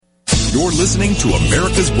You're listening to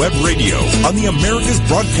America's Web Radio on the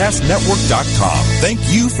AmericasBroadcastNetwork.com. Thank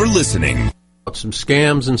you for listening. Some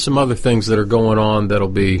scams and some other things that are going on that'll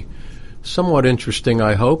be somewhat interesting,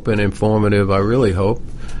 I hope, and informative, I really hope.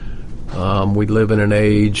 We live in an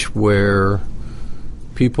age where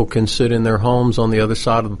people can sit in their homes on the other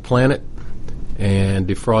side of the planet and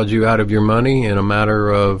defraud you out of your money in a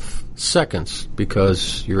matter of seconds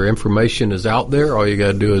because your information is out there. All you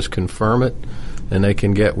got to do is confirm it, and they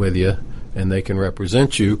can get with you, and they can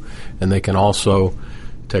represent you, and they can also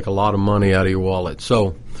take a lot of money out of your wallet.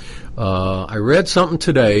 So I read something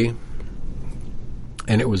today,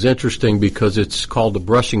 and it was interesting because it's called the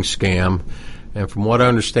brushing scam, and from what I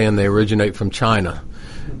understand, they originate from China.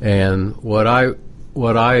 And what I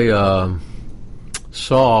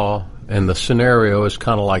saw, and the scenario is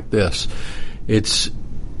kind of like this.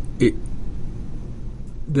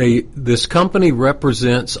 This company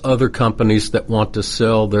represents other companies that want to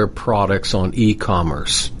sell their products on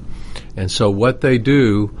e-commerce. And so what they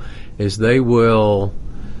do is they will,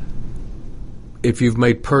 if you've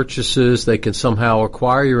made purchases, they can somehow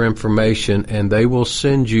acquire your information, and they will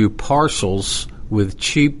send you parcels with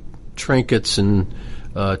cheap trinkets and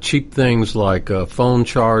cheap things like phone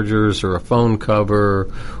chargers or a phone cover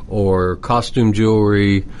or costume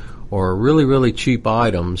jewelry or really, really cheap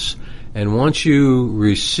items. And once you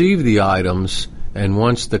receive the items and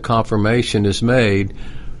once the confirmation is made,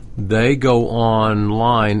 they go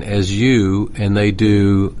online as you and they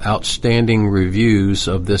do outstanding reviews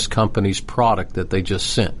of this company's product that they just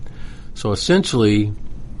sent. So essentially,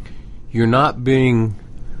 you're not being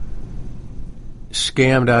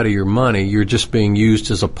scammed out of your money. You're just being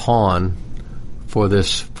used as a pawn for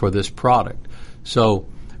this product. So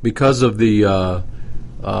because of the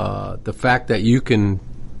fact that you can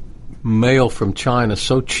mail from China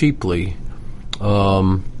so cheaply,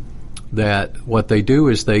 that what they do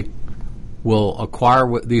is they will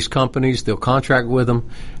acquire these companies, they'll contract with them,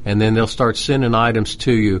 and then they'll start sending items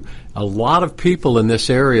to you. A lot of people in this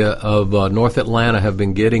area of North Atlanta have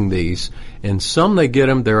been getting these, and some they get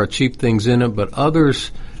them, there are cheap things in them, but others,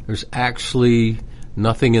 there's actually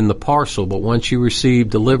nothing in the parcel. But once you receive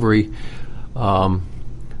delivery, then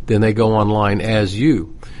they go online as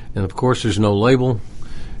you. And, of course, there's no label,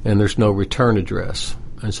 and there's no return address.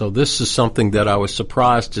 And so this is something that I was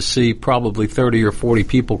surprised to see probably 30 or 40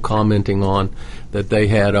 people commenting on, that they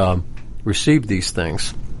had received these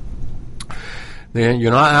things. Then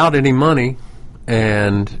you're not out any money,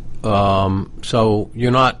 and so you're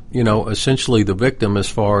not, essentially the victim as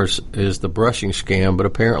far as the brushing scam, but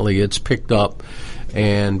apparently it's picked up.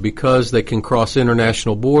 And because they can cross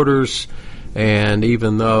international borders, and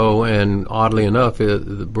even though, and oddly enough,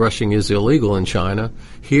 the brushing is illegal in China,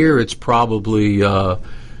 here it's probably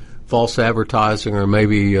false advertising or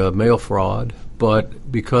maybe mail fraud.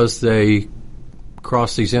 But because they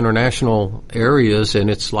cross these international areas, and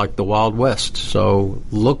it's like the Wild West. So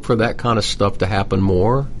look for that kind of stuff to happen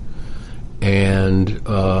more. And,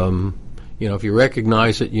 if you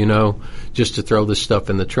recognize it, just to throw this stuff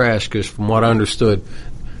in the trash, because from what I understood,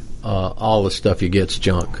 all the stuff you get's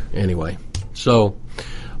junk anyway. So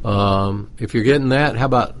if you're getting that, how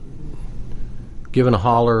about giving a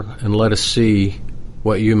holler and let us see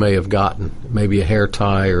what you may have gotten, maybe a hair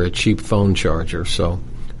tie or a cheap phone charger. So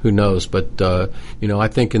who knows? But, I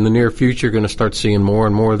think in the near future you're going to start seeing more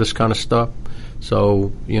and more of this kind of stuff.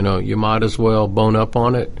 So, you might as well bone up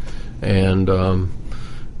on it and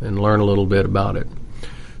learn a little bit about it.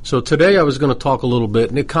 So today I was going to talk a little bit,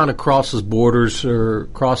 and it kind of crosses borders or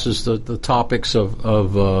crosses the topics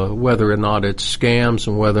of whether or not it's scams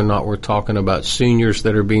and whether or not we're talking about seniors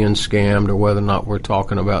that are being scammed or whether or not we're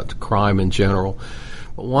talking about crime in general.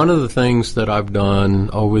 But one of the things that I've done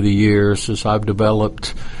over the years is I've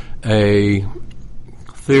developed a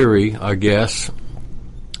theory, I guess,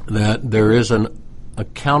 that there is an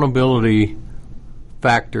accountability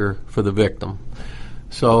factor for the victim.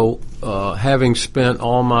 So having spent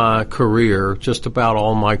all my career, just about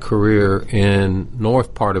all my career in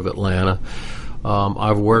north part of Atlanta,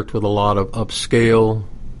 I've worked with a lot of upscale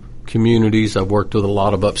communities. I've worked with a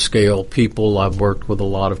lot of upscale people. I've worked with a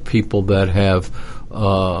lot of people that have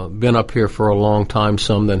been up here for a long time,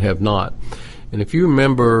 some that have not. And if you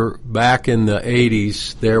remember back in the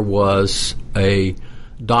 80s, there was a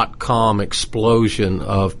 .com explosion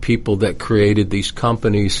of people that created these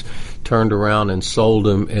companies, turned around and sold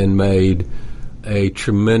them and made a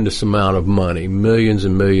tremendous amount of money, millions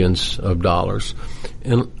and millions of dollars.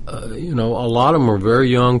 And, a lot of them were very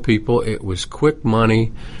young people. It was quick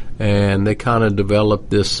money, and they kind of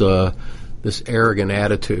developed this arrogant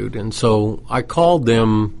attitude. And so I called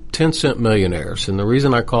them 10-cent millionaires. And the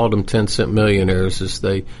reason I called them 10-cent millionaires is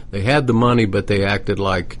they had the money, but they acted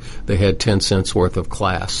like they had 10 cents worth of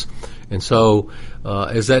class. And so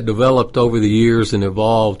as that developed over the years and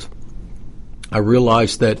evolved, I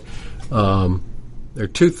realized that there are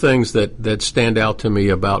two things that stand out to me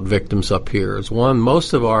about victims up here. Is one,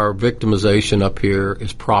 most of our victimization up here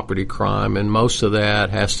is property crime, and most of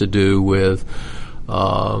that has to do with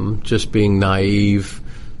just being naive,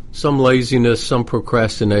 some laziness, some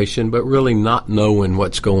procrastination, but really not knowing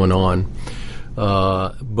what's going on.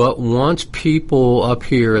 But once people up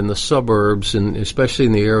here in the suburbs, and especially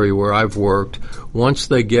in the area where I've worked, once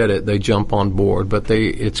they get it, they jump on board. But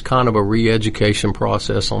it's kind of a re-education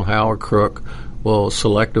process on how a crook will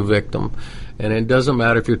select a victim. And it doesn't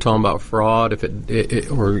matter if you're talking about fraud,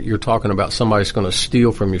 or you're talking about somebody who's going to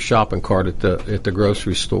steal from your shopping cart at the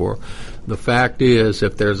grocery store. The fact is,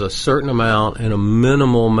 if there's a certain amount and a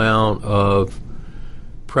minimal amount of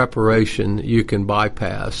preparation, you can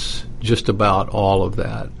bypass just about all of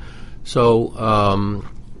that. So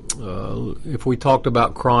if we talked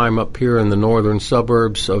about crime up here in the northern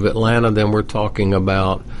suburbs of Atlanta, then we're talking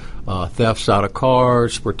about thefts out of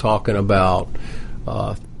cars. We're talking about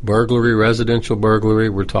burglary, residential burglary.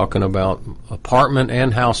 We're talking about apartment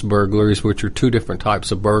and house burglaries, which are two different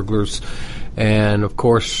types of burglars, and of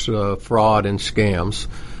course fraud and scams.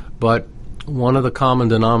 But one of the common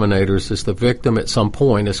denominators is the victim at some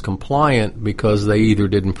point is compliant because they either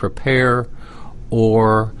didn't prepare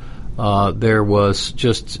or there was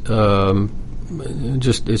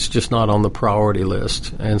it's just not on the priority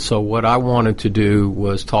list. And so what I wanted to do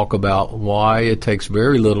was talk about why it takes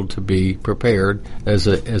very little to be prepared as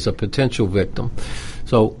a potential victim.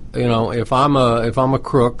 So, if I'm a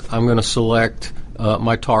crook, I'm going to select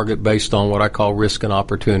my target based on what I call risk and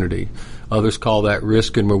opportunity. Others call that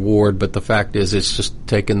risk and reward, but the fact is it's just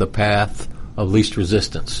taking the path of least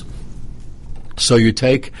resistance. So you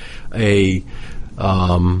take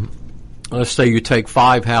let's say you take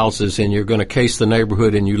 5 houses and you're going to case the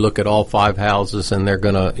neighborhood, and you look at all 5 houses, and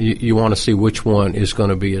you want to see which one is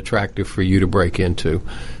going to be attractive for you to break into.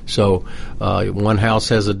 So one house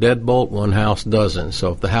has a deadbolt, one house doesn't.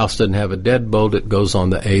 So if the house doesn't have a deadbolt, it goes on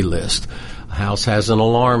the A list. A house has an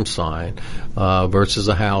alarm sign versus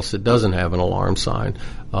a house that doesn't have an alarm sign.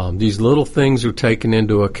 These little things are taken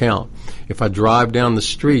into account. If I drive down the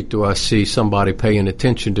street, do I see somebody paying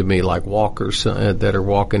attention to me, like walkers that are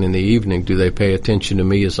walking in the evening? Do they pay attention to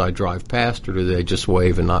me as I drive past, or do they just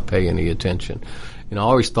wave and not pay any attention? I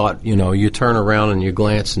always thought, you turn around and you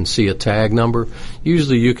glance and see a tag number.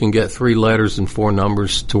 Usually you can get 3 letters and 4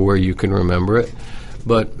 numbers to where you can remember it.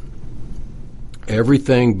 But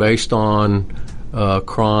everything based on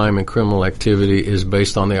crime and criminal activity is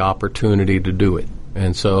based on the opportunity to do it.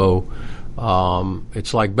 And so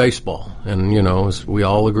it's like baseball. And, as we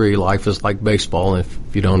all agree, life is like baseball. And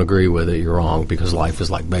if you don't agree with it, you're wrong, because life is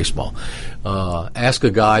like baseball. Ask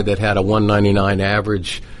a guy that had a 199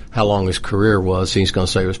 average how long his career was. He's going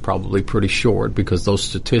to say it was probably pretty short, because those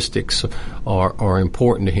statistics are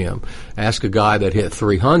important to him. Ask a guy that hit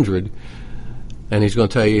 300, and he's going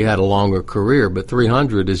to tell you he had a longer career. But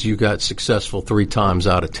 300 is you got successful 3 times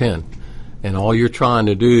out of 10. And all you're trying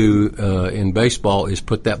to do in baseball is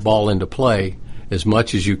put that ball into play as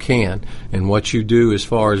much as you can. And what you do as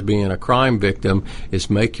far as being a crime victim is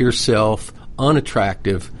make yourself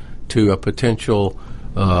unattractive to a potential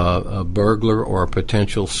a burglar or a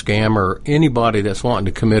potential scammer, anybody that's wanting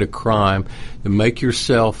to commit a crime, to make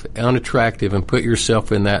yourself unattractive and put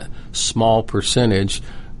yourself in that small percentage,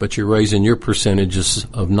 but you're raising your percentages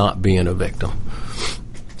of not being a victim.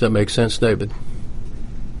 Does that make sense, David?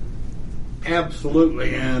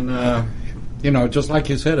 Absolutely. And, just like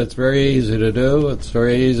you said, it's very easy to do. It's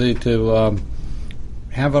very easy to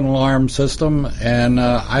have an alarm system. And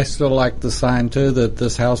I still like the sign, too, that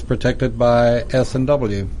this house protected by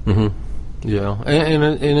S&W. Mm-hmm. Yeah. And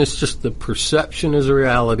it's just the perception is a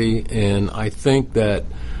reality. And I think that,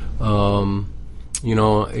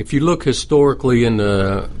 if you look historically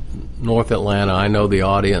into North Atlanta, I know the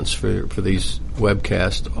audience for these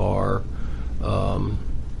webcasts are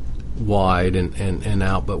wide and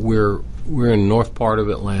out, but we're in north part of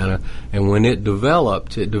Atlanta, and when it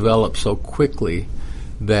developed so quickly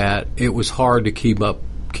that it was hard to keep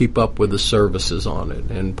up with the services on it,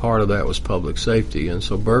 and part of that was public safety. And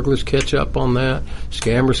so burglars catch up on that,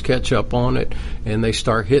 scammers catch up on it, and they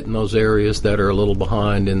start hitting those areas that are a little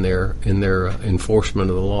behind in their enforcement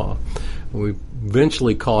of the law. We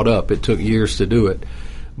eventually caught up. It took years to do it,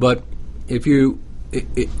 but let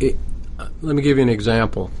me give you an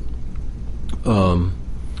example.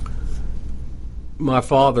 My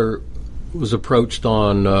father was approached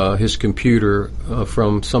on his computer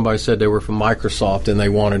from somebody said they were from Microsoft and they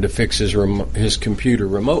wanted to fix his computer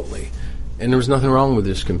remotely. And there was nothing wrong with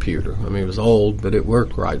his computer. I mean, it was old, but it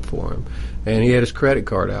worked right for him. And he had his credit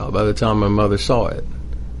card out by the time my mother saw it.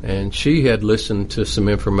 And she had listened to some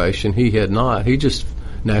information. He had not. He just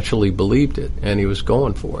naturally believed it, and he was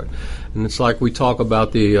going for it. And it's like we talk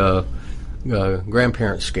about the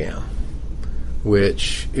grandparent scam,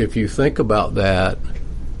 which, if you think about that,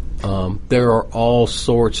 there are all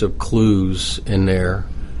sorts of clues in there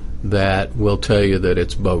that will tell you that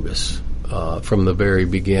it's bogus from the very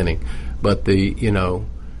beginning. But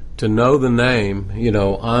to know the name,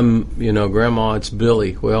 Grandma, it's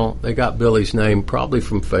Billy. Well, they got Billy's name probably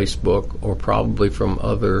from Facebook or probably from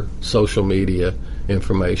other social media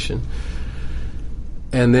information.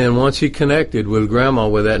 And then once he connected with Grandma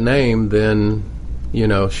with that name, then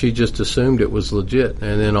she just assumed it was legit,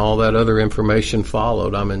 and then all that other information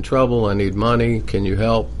followed. I'm in trouble. I need money. Can you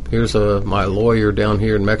help? Here's my lawyer down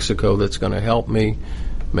here in Mexico that's going to help me.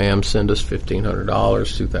 Ma'am, send us $1,500,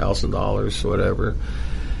 $2,000, whatever.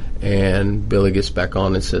 And Billy gets back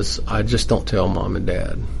on and says, I just don't tell Mom and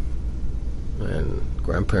Dad. And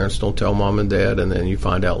grandparents don't tell Mom and Dad, and then you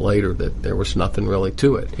find out later that there was nothing really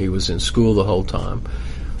to it. He was in school the whole time.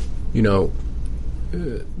 The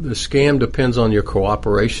scam depends on your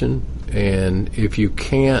cooperation, and if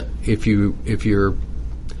you're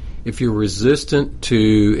resistant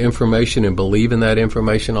to information and believe in that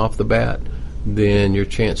information off the bat, then your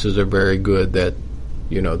chances are very good that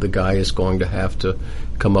the guy is going to have to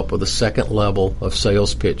come up with a second level of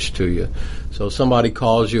sales pitch to you. So somebody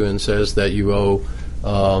calls you and says that you owe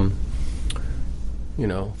 $4,000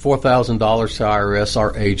 to IRS.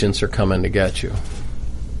 Our agents are coming to get you.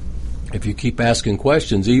 If you keep asking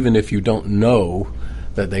questions, even if you don't know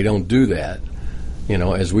that they don't do that,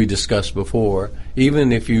 as we discussed before,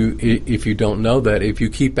 even if you don't know that, if you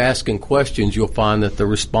keep asking questions, you'll find that the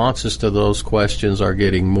responses to those questions are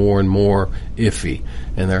getting more and more iffy,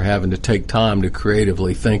 and they're having to take time to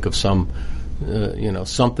creatively think of something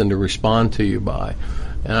to respond to you by.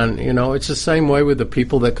 And, it's the same way with the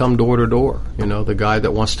people that come door to door, the guy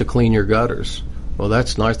that wants to clean your gutters. Well,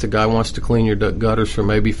 that's nice. The guy wants to clean your gutters for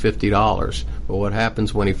maybe $50. But what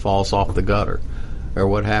happens when he falls off the gutter? Or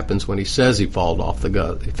what happens when he says he fell off the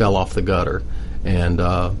gutter and,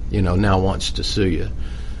 now wants to sue you?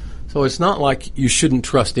 So it's not like you shouldn't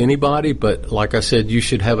trust anybody, but like I said, you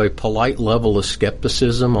should have a polite level of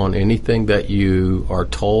skepticism on anything that you are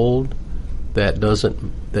told that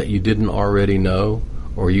you didn't already know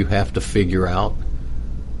or you have to figure out.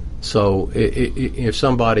 So if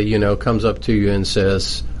somebody, comes up to you and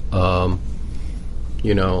says, I'm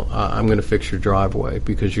going to fix your driveway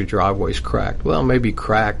because your driveway's cracked. Well, maybe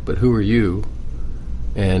cracked, but who are you?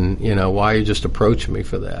 And, why are you just approaching me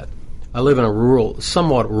for that? I live in a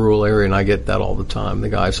somewhat rural area, and I get that all the time. The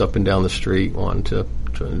guys up and down the street want to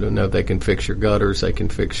know they can fix your gutters, they can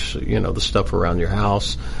fix, the stuff around your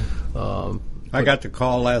house. I got the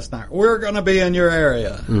call last night. We're going to be in your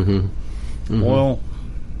area. Mm-hmm. Mm-hmm. Well,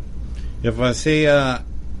 if I see I'll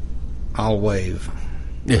wave.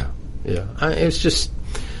 Yeah. It's just,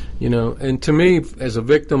 and to me, as a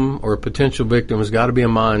victim or a potential victim, there's got to be a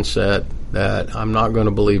mindset that I'm not going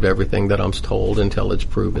to believe everything that I'm told until it's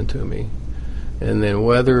proven to me. And then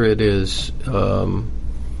whether it is,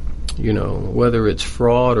 whether it's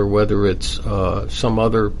fraud or whether it's some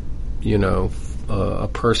other, a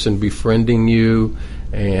person befriending you,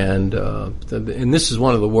 and this is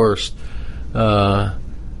one of the worst.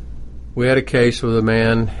 We had a case where the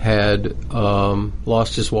man had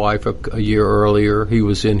lost his wife a year earlier. He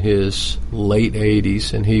was in his late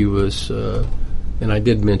 80s, and he was, and I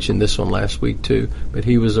did mention this one last week too, but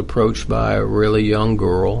he was approached by a really young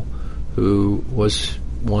girl who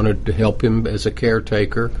wanted to help him as a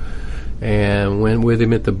caretaker, and went with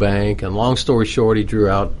him at the bank. And long story short, he drew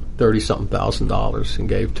out $30-something thousand and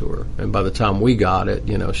gave to her. And by the time we got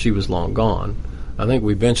it, she was long gone. I think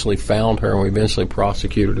we eventually found her and we eventually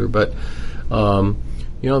prosecuted her. But,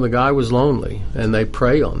 the guy was lonely, and they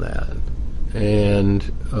prey on that. And,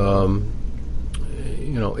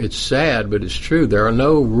 it's sad, but it's true. There are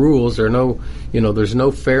no rules. There's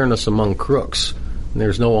no fairness among crooks. And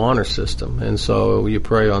there's no honor system. And so you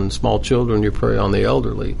prey on small children, you prey on the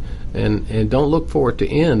elderly. And don't look for it to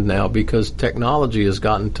end now, because technology has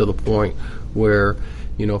gotten to the point where,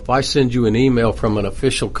 if I send you an email from an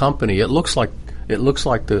official company, it looks like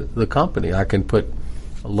the company. I can put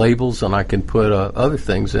labels and I can put other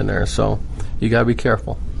things in there. So you got to be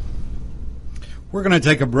careful. We're going to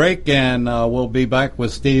take a break, and we'll be back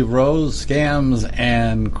with Steve Rose, Scams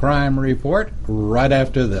and Crime Report, right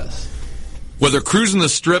after this. Whether cruising the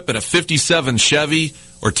strip in a 57 Chevy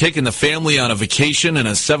or taking the family on a vacation in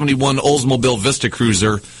a 71 Oldsmobile Vista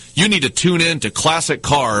Cruiser, you need to tune in to Classic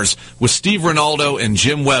Cars with Steve Ronaldo and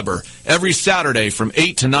Jim Weber every Saturday from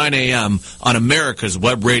 8 to 9 a.m. on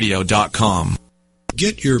americaswebradio.com.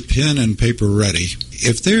 Get your pen and paper ready.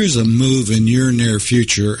 If there's a move in your near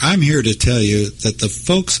future, I'm here to tell you that the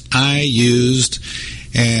folks I used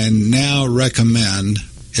and now recommend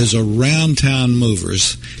is Around Town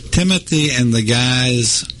Movers. Timothy and the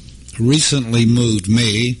guys recently moved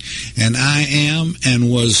me, and I am and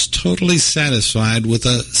was totally satisfied with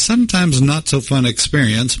a sometimes not so fun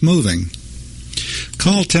experience moving.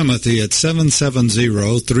 Call Timothy at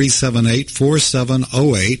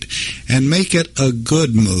 770-378-4708 and make it a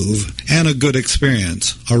good move and a good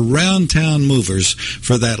experience. Around Town Movers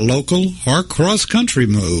for that local or cross-country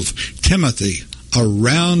move. Timothy,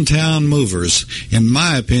 Around Town Movers, in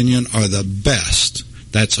my opinion, are the best.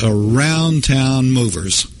 That's Around Town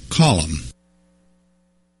Movers. Call them.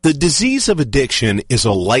 The disease of addiction is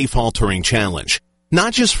a life-altering challenge,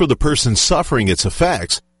 not just for the person suffering its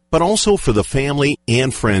effects, but also for the family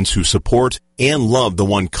and friends who support and love the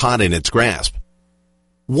one caught in its grasp.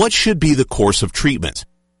 What should be the course of treatment?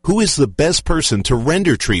 Who is the best person to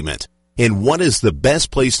render treatment? And what is the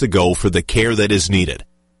best place to go for the care that is needed?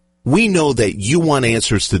 We know that you want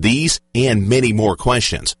answers to these and many more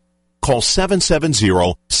questions. Call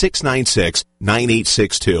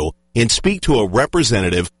 770-696-9862 and speak to a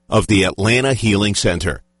representative of the Atlanta Healing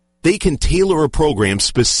Center. They can tailor a program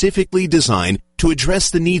specifically designed to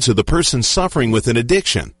address the needs of the person suffering with an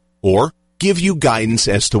addiction, or give you guidance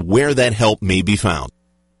as to where that help may be found.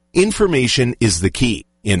 Information is the key,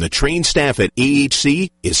 and the trained staff at AHC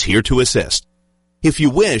is here to assist. If you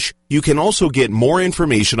wish, you can also get more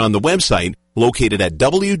information on the website located at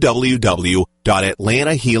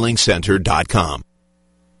www.atlantahealingcenter.com.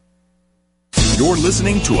 You're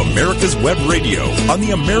listening to America's Web Radio on the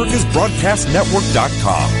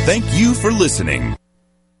AmericasBroadcastNetwork.com. Thank you for listening.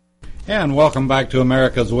 And welcome back to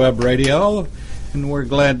America's Web Radio. And we're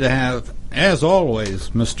glad to have, as always,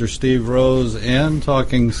 Mr. Steve Rose in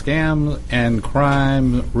talking Scam and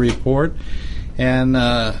Crime Report. And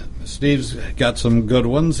Steve's got some good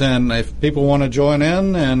ones. And if people want to join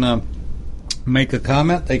in and make a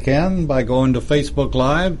comment, they can by going to Facebook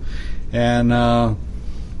Live and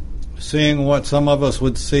seeing what some of us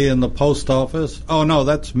would see in the post office. Oh, no,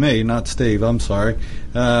 that's me, not Steve. I'm sorry.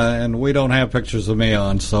 And we don't have pictures of me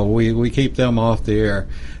on, so we keep them off the air.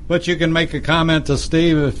 But you can make a comment to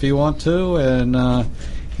Steve if you want to, and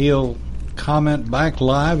he'll comment back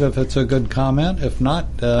live if it's a good comment. If not,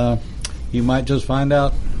 you might just find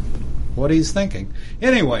out what he's thinking.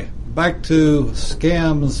 Anyway, back to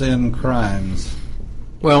scams and crimes.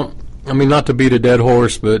 Well, I mean, not to beat a dead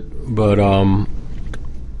horse, but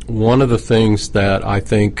one of the things that I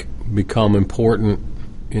think become important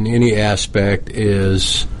in any aspect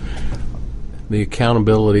is the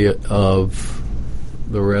accountability of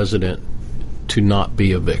the resident to not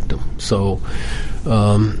be a victim. So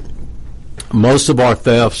most of our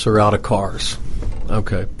thefts are out of cars.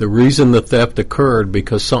 Okay. The reason the theft occurred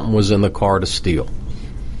because something was in the car to steal.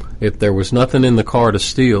 If there was nothing in the car to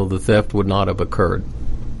steal, the theft would not have occurred.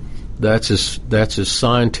 That's as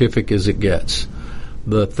scientific as it gets.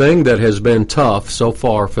 The thing that has been tough so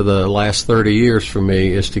far for the last 30 years for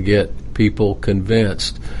me is to get people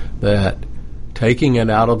convinced that taking it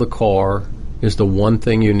out of the car is the one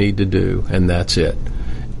thing you need to do, and that's it.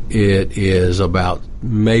 It is about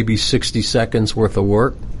maybe 60 seconds worth of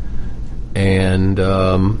work, and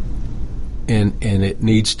it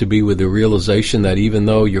needs to be with the realization that even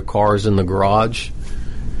though your car is in the garage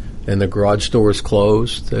and the garage door is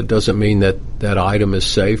closed, that doesn't mean that that item is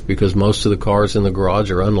safe, because most of the cars in the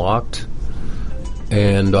garage are unlocked.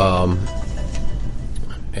 And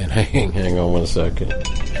hang on one second.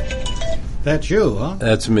 That's you, huh?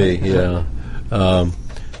 That's me, yeah.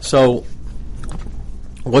 So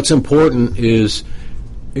what's important is,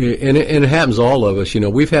 and it happens to all of us,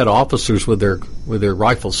 we've had officers with their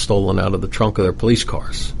rifles stolen out of the trunk of their police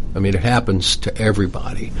cars. I mean, it happens to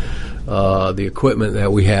everybody. The equipment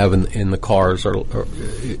that we have in the cars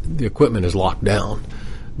the equipment is locked down.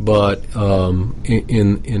 But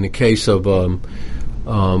in the case of a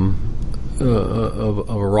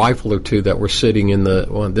rifle or two that were sitting in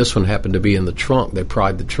this one happened to be in the trunk. They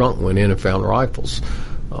pried the trunk, went in and found rifles.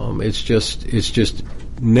 It's just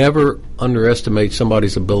never underestimate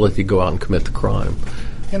somebody's ability to go out and commit the crime.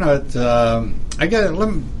 Let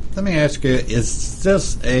me ask you: is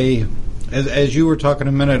this as you were talking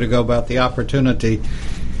a minute ago about the opportunity,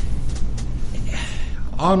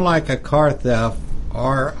 unlike a car theft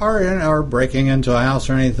or breaking into a house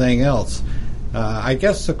or anything else, I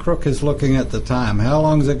guess the crook is looking at the time. How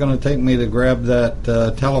long is it going to take me to grab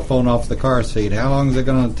that telephone off the car seat? How long is it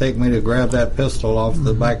going to take me to grab that pistol off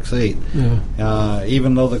the back seat? Yeah.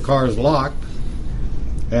 Even though the car is locked,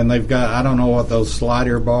 and they've got, I don't know what those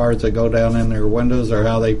slider bars that go down in their windows or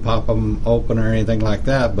how they pop them open or anything like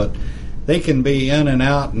that, but they can be in and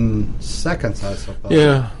out in seconds, I suppose.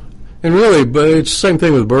 Yeah. And really, but it's the same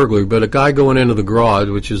thing with burglary, but a guy going into the garage,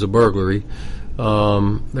 which is a burglary,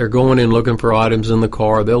 they're going in looking for items in the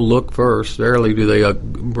car. They'll look first. Rarely do they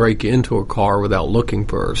break into a car without looking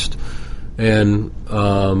first. And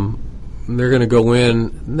they're going to go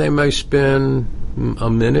in. They may spend a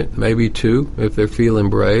minute, maybe two, if they're feeling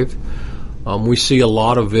brave. We see a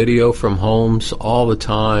lot of video from homes all the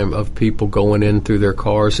time of people going in through their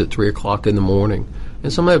cars at 3 o'clock in the morning.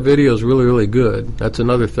 And some of that video is really, really good. That's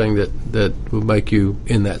another thing that will make you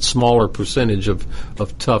in that smaller percentage of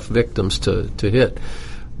tough victims to hit.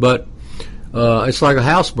 But it's like a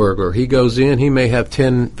house burglar. He goes in, he may have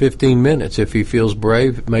 10, 15 minutes. If he feels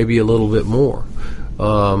brave, maybe a little bit more.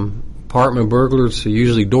 Apartment burglars are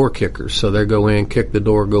usually door kickers, so they go in, kick the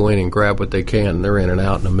door, go in and grab what they can, and they're in and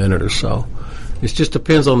out in a minute or so. It just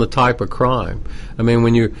depends on the type of crime. I mean,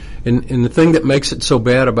 when you and the thing that makes it so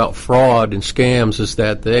bad about fraud and scams is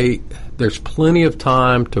that there's plenty of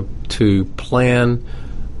time to plan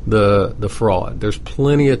the fraud. There's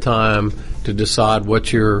plenty of time to decide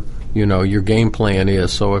what your game plan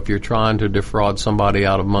is. So if you're trying to defraud somebody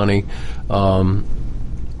out of money,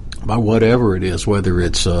 by whatever it is, whether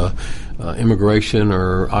it's immigration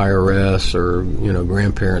or IRS or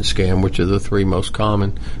grandparent scam, which are the three most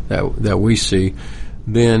common that we see,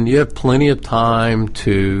 then you have plenty of time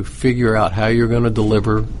to figure out how you're going to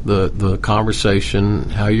deliver the conversation,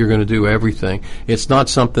 how you're going to do everything. It's not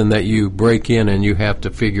something that you break in and you have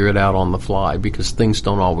to figure it out on the fly, because things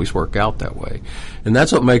don't always work out that way. And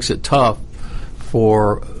that's what makes it tough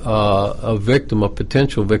for a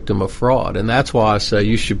potential victim of fraud. And that's why I say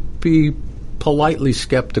you should be politely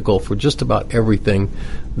skeptical for just about everything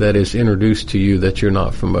that is introduced to you that you're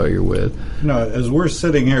not familiar with. As we're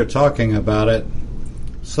sitting here talking about it,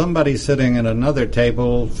 somebody's sitting at another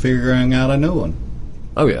table figuring out a new one.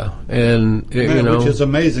 Oh, yeah. And, which is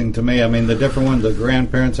amazing to me. I mean, the different ones, the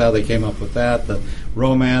grandparents, how they came up with that, the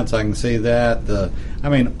romance, I can see that.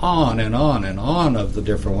 On and on and on of the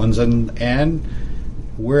different ones. And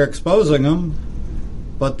we're exposing them.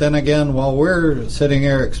 But then again, while we're sitting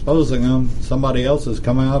here exposing them, somebody else is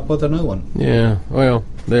coming up with a new one. Yeah, well,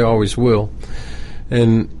 they always will.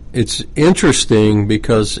 And it's interesting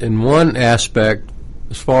because in one aspect,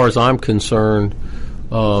 as far as I'm concerned,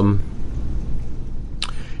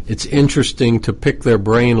 it's interesting to pick their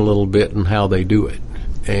brain a little bit and how they do it.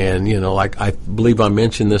 And, like I believe I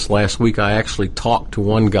mentioned this last week, I actually talked to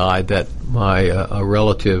one guy that my a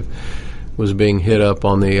relative was being hit up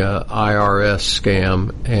on the IRS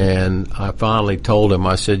scam, and I finally told him,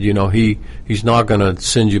 I said, he's not going to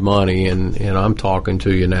send you money, and I'm talking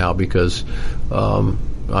to you now because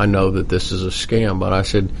I know that this is a scam. But I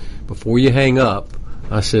said, before you hang up,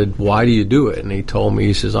 I said, why do you do it? And he told me,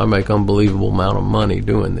 he says, I make unbelievable amount of money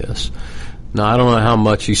doing this. Now, I don't know how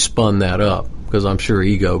much he spun that up, because I'm sure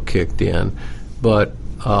ego kicked in. But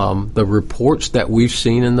the reports that we've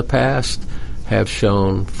seen in the past have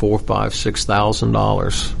shown $4,000, $5,000,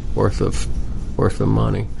 $6,000 worth of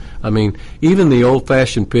money. I mean, even the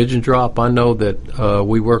old-fashioned pigeon drop, I know that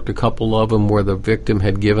we worked a couple of them where the victim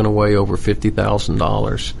had given away over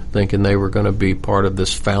 $50,000, thinking they were going to be part of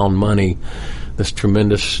this found money, this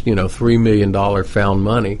tremendous, $3 million found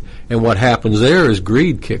money. And what happens there is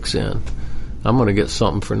greed kicks in. I'm going to get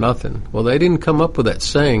something for nothing. Well, they didn't come up with that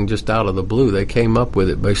saying just out of the blue. They came up with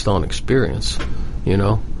it based on experience,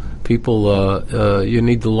 People, you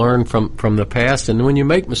need to learn from the past, and when you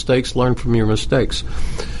make mistakes, learn from your mistakes.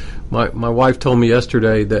 My wife told me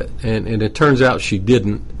yesterday that, and it turns out she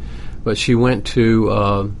didn't, but she went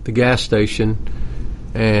to the gas station,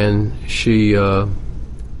 and she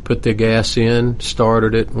put the gas in,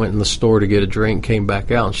 started it, went in the store to get a drink, came back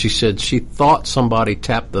out, and she said she thought somebody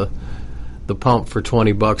tapped the pump for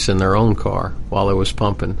 $20 in their own car while I was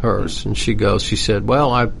pumping hers. And she said,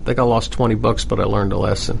 well, I think I lost $20, but I learned a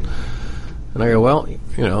lesson. And I go, well,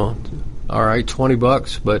 all right,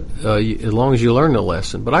 $20, but as long as you learn the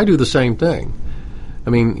lesson. But I do the same thing. I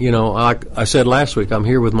mean, like I said last week, I'm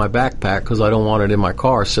here with my backpack because I don't want it in my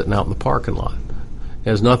car sitting out in the parking lot. It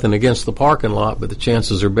has nothing against the parking lot, but the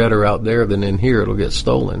chances are better out there than in here. It'll get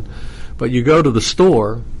stolen. But you go to the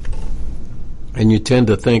store, and you tend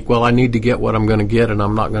to think, well, I need to get what I'm going to get, and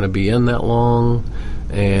I'm not going to be in that long,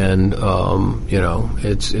 and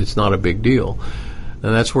it's not a big deal.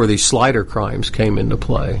 And that's where these slider crimes came into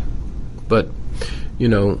play. But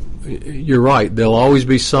you're right. There'll always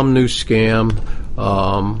be some new scam.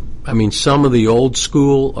 Some of the old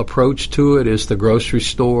school approach to it is the grocery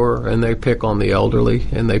store, and they pick on the elderly,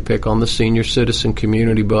 and they pick on the senior citizen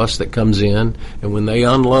community bus that comes in, and when they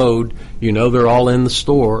unload, they're all in the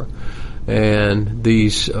store, and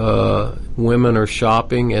these women are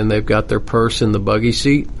shopping, and they've got their purse in the buggy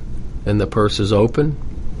seat, and the purse is open,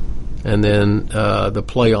 and then the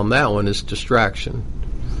play on that one is distraction.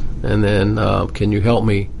 And then, can you help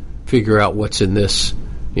me figure out what's in this,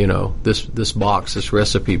 this box, this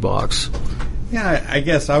recipe box? Yeah, I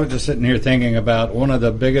guess I was just sitting here thinking about one of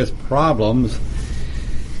the biggest problems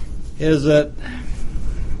is that,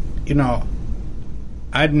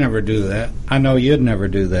 I'd never do that. I know you'd never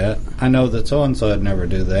do that. I know that so-and-so would never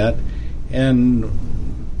do that. And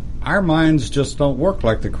our minds just don't work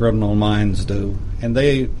like the criminal minds do. And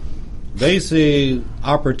they see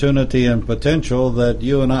opportunity and potential that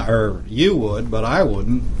you and I, or you would, but I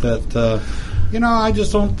wouldn't. That I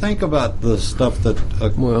just don't think about the stuff that a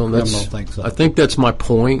criminal thinks of. I think that's my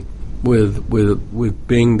point with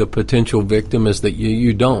being the potential victim, is that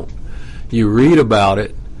you don't. You read about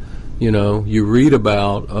it. You read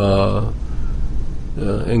about,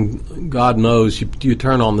 and God knows, you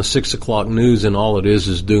turn on the 6 o'clock news and all it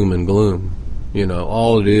is doom and gloom.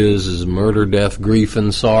 All it is murder, death, grief,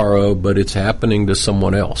 and sorrow, but it's happening to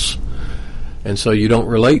someone else. And so you don't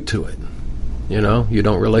relate to it. You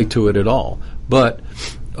don't relate to it at all. But,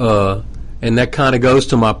 and that kind of goes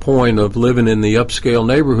to my point of living in the upscale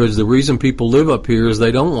neighborhoods. The reason people live up here is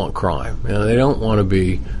they don't want crime. They don't want to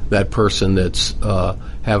be that person that's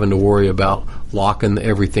having to worry about locking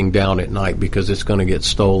everything down at night because it's going to get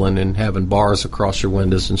stolen, and having bars across your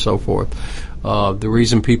windows and so forth. The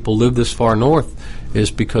reason people live this far north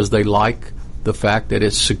is because they like the fact that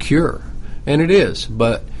it's secure. And it is.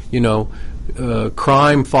 But,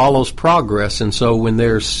 crime follows progress. And so when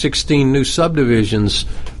there's 16 new subdivisions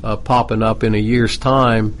popping up in a year's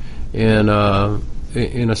time in a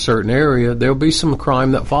certain area, there'll be some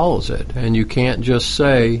crime that follows it. And you can't just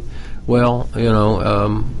say, well,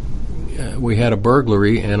 we had a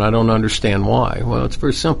burglary and I don't understand why. Well, it's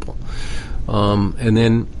very simple. And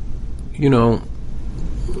then,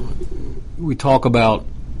 we talk about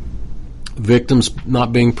victims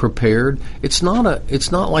not being prepared. It's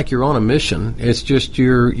not like you're on a mission. It's just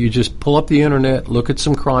you just pull up the internet, look at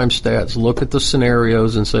some crime stats, look at the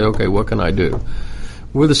scenarios, and say, okay, what can I do?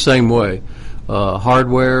 We're the same way.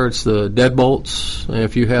 Hardware, it's the deadbolts.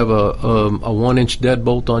 If you have a 1-inch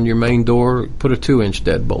deadbolt on your main door, put a 2-inch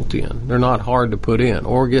deadbolt in. They're not hard to put in,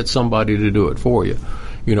 or get somebody to do it for you.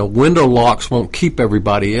 Window locks won't keep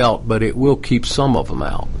everybody out, but it will keep some of them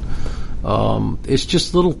out. It's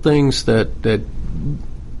just little things that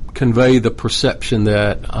convey the perception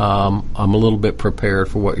that I'm a little bit prepared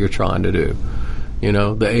for what you're trying to do.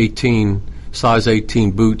 The size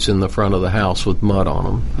 18 boots in the front of the house with mud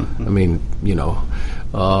on them.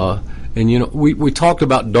 We talked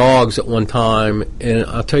about dogs at one time, and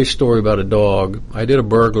I'll tell you a story about a dog. I did a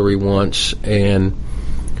burglary once, and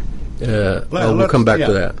we'll come back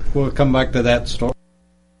to that. We'll come back to that story.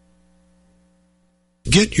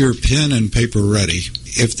 Get your pen and paper ready.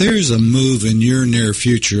 If there's a move in your near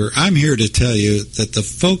future, I'm here to tell you that the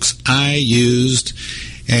folks I used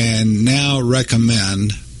and now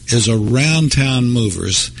recommend is Around Town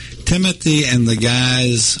Movers. Timothy and the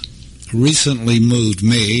guys recently moved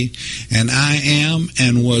me, and I am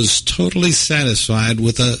and was totally satisfied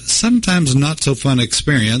with a sometimes not so fun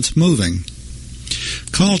experience moving.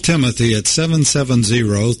 Call Timothy at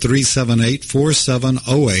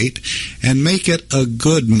 770-378-4708 and make it a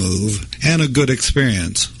good move and a good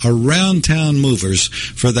experience. Around Town Movers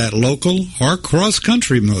for that local or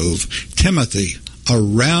cross-country move. Timothy,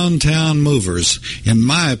 Around Town Movers, in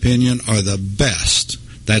my opinion, are the best.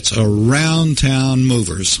 That's Around Town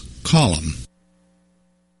Movers. Call them.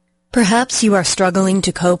 Perhaps you are struggling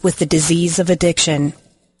to cope with the disease of addiction.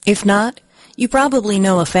 If not, you probably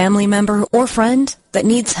know a family member or friend that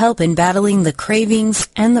needs help in battling the cravings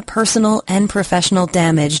and the personal and professional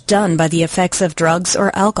damage done by the effects of drugs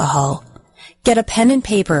or alcohol. Get a pen and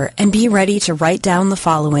paper and be ready to write down the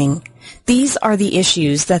following. These are the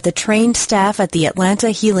issues that the trained staff at the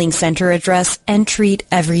Atlanta Healing Center address and treat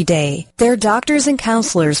every day. Their doctors and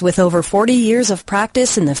counselors with over 40 years of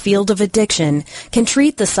practice in the field of addiction can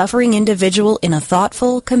treat the suffering individual in a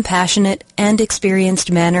thoughtful, compassionate, and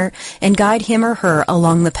experienced manner and guide him or her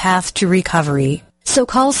along the path to recovery. So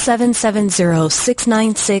call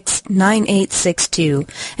 770-696-9862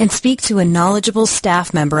 and speak to a knowledgeable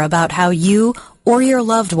staff member about how you or your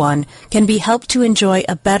loved one can be helped to enjoy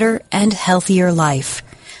a better and healthier life.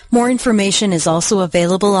 More information is also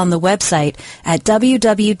available on the website at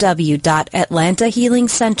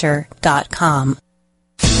www.atlantahealingcenter.com.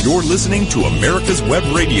 You're listening to America's Web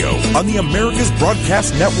Radio on the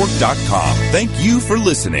AmericasBroadcastNetwork.com. Thank you for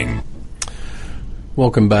listening.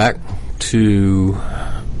 Welcome back to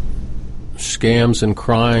Scams and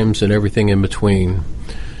Crimes and Everything in Between.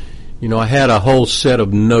 You know, I had a whole set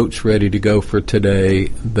of notes ready to go for today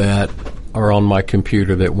that are on my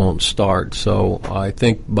computer that won't start. So I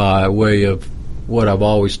think by way of what I've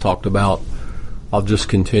always talked about, I'll just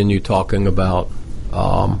continue talking about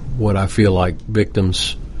what I feel like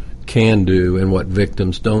victims can do and what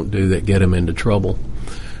victims don't do that get them into trouble.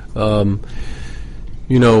 You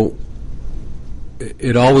know,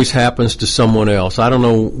 it always happens to someone else. I don't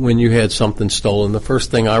know when you had something stolen. The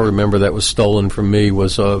first thing I remember that was stolen from me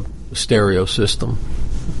was a stereo system.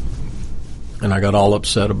 And I got all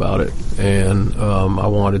upset about it. And I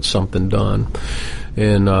wanted something done.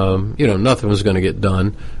 And, you know, nothing was going to get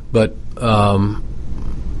done. But I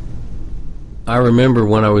remember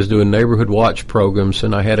when I was doing neighborhood watch programs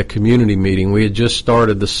and I had a community meeting. We had just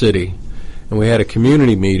started the city. And we had a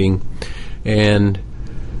community meeting. And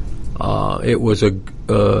it was a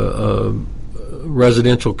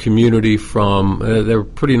residential community from, they were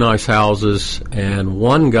pretty nice houses, and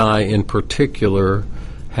one guy in particular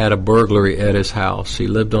had a burglary at his house. He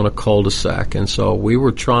lived on a cul-de-sac, and so we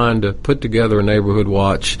were trying to put together a neighborhood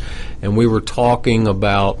watch, and we were talking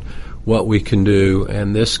about what we can do,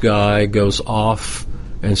 and this guy goes off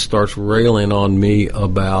and starts railing on me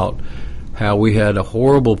about how we had a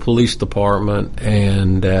horrible police department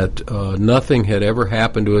and that nothing had ever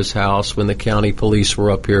happened to his house when the county police were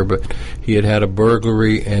up here, but he had had a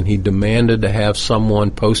burglary and he demanded to have someone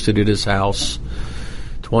posted at his house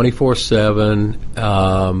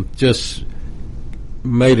 24/7, just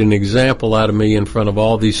made an example out of me in front of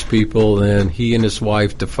all these people, and he and his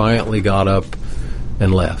wife defiantly got up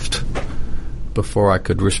and left before I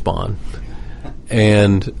could respond.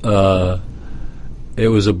 And it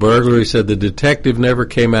was a burglary. He said the detective never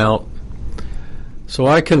came out. So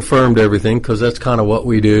I confirmed everything because that's kind of what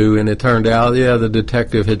we do. And it turned out, yeah, the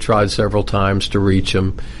detective had tried several times to reach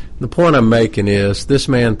him. The point I'm making is this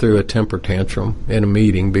man threw a temper tantrum in a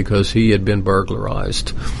meeting because he had been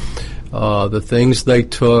burglarized. The things they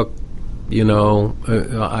took, you know,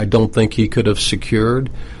 I don't think he could have secured.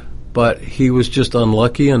 But he was just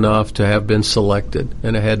unlucky enough to have been selected,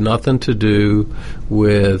 and it had nothing to do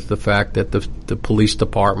with the fact that the police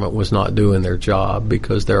department was not doing their job,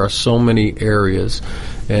 because there are so many areas,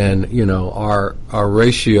 and you know our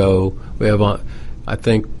ratio. We have, I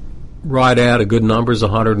think, right at a good number is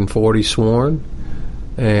 140 sworn,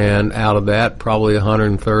 and out of that, probably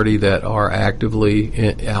 130 that are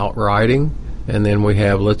actively out riding, and then we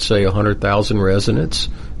have, let's say, 100,000 residents,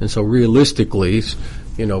 and so realistically,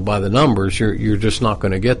 you know, by the numbers, you're just not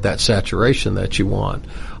going to get that saturation that you want.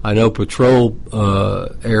 I know patrol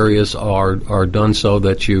areas are done so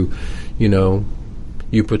that you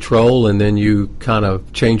patrol and then you kind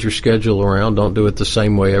of change your schedule around. Don't do it the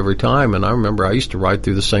same way every time. And I remember I used to ride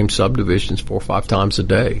through the same subdivisions 4 or 5 times a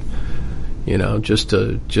day. You know, just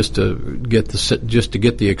to get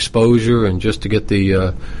the exposure and just to get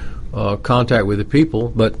the contact with the people,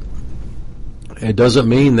 but. It doesn't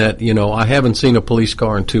mean that, you know, I haven't seen a police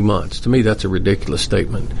car in 2 months. To me, that's a ridiculous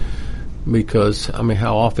statement because, I mean,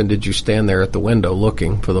 how often did you stand there at the window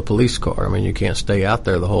looking for the police car? I mean, you can't stay out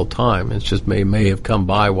there the whole time. It's just may have come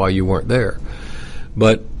by while you weren't there.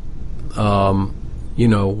 But, you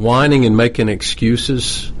know, whining and making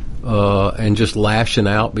excuses and just lashing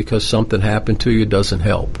out because something happened to you doesn't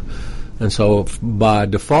help. And so by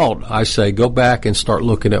default, I say go back and start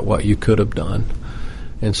looking at what you could have done.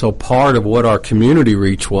 And so part of what our community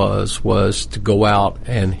reach was to go out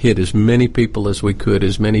and hit as many people as we could,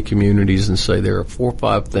 as many communities, and say there are 4 or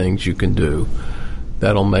 5 things you can do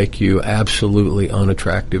that'll make you absolutely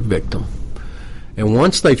unattractive victim. And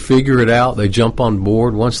once they figure it out, they jump on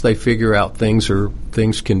board. Once they figure out things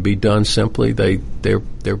can be done simply, they're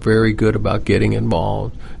very good about getting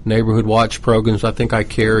involved. Neighborhood watch programs, I think I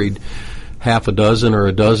carried half a dozen or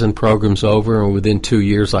a dozen programs over, and within 2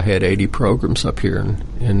 years I had 80 programs up here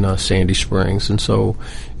in Sandy Springs. And so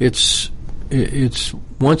it's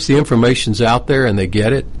once the information's out there and they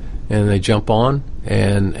get it and they jump on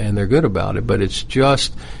and they're good about it. But it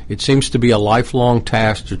seems to be a lifelong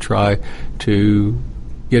task to try to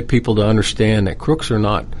get people to understand that crooks are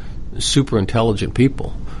not super intelligent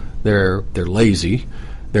people. They're lazy.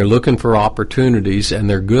 They're looking for opportunities, and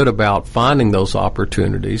they're good about finding those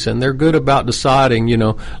opportunities, and they're good about deciding,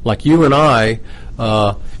 like you and I,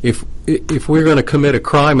 if we're going to commit a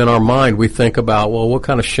crime in our mind, we think about, well, what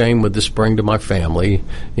kind of shame would this bring to my family,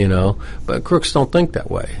 But crooks don't think that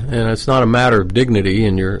way. And it's not a matter of dignity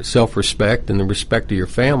and your self-respect and the respect of your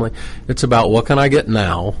family. It's about what can I get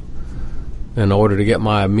now in order to get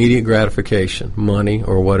my immediate gratification, money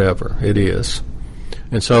or whatever it is.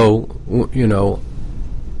 And so,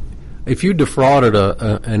 if you defrauded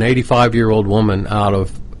an 85-year-old woman out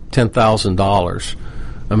of $10,000,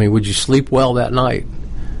 would you sleep well that night?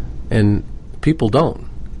 And people don't,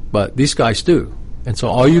 but these guys do. And so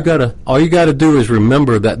all you gotta do is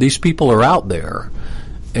remember that these people are out there,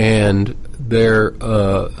 and they're.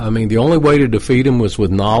 The only way to defeat them was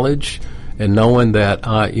with knowledge and knowing that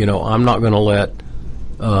I'm not going to let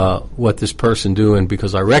what this person doing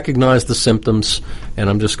because I recognize the symptoms, and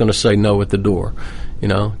I'm just going to say no at the door.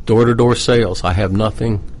 Door-to-door sales. I have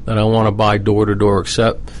nothing that I want to buy door-to-door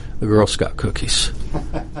except the Girl Scout cookies.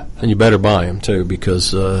 And you better buy them, too,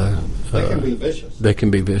 because they can be vicious. They can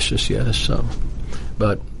be vicious, yes. So,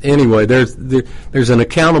 but anyway, there's an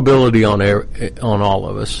accountability on all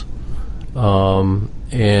of us.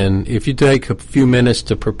 And if you take a few minutes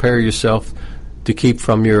to prepare yourself to keep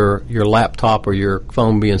from your laptop or your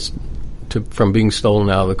phone from being stolen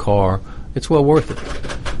out of the car, it's well worth it.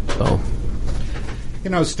 So.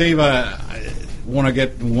 Steve, I want to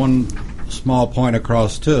get one small point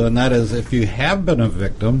across, too, and that is if you have been a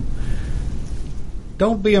victim,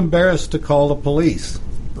 don't be embarrassed to call the police.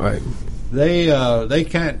 Right. They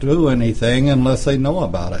can't do anything unless they know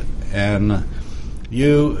about it. And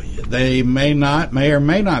they may or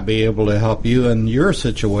may not be able to help you in your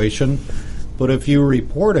situation, but if you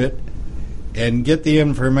report it and get the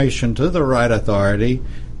information to the right authority,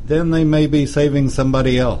 then they may be saving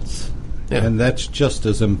somebody else. Yeah. And that's just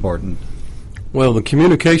as important. Well, the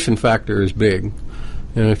communication factor is big.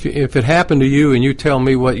 And if it happened to you and you tell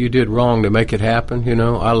me what you did wrong to make it happen,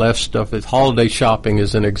 I left stuff. Holiday shopping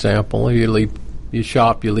is an example. You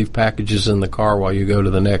shop, you leave packages in the car while you go to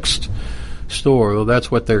the next store. Well, that's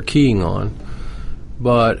what they're keying on.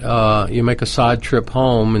 But you make a side trip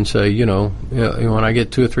home and say, when I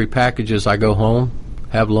get 2 or 3 packages, I go home,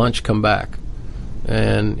 have lunch, come back.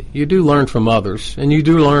 And you do learn from others, and you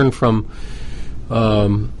do learn from,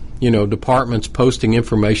 departments posting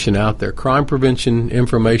information out there. Crime prevention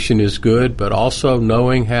information is good, but also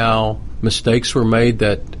knowing how mistakes were made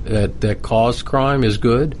that caused crime is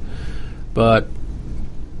good. But,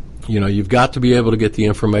 you've got to be able to get the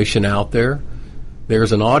information out there.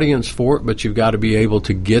 There's an audience for it, but you've got to be able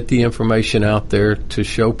to get the information out there to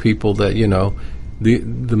show people that,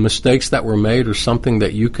 the mistakes that were made are something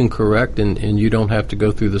that you can correct, and you don't have to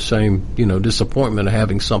go through the same, disappointment of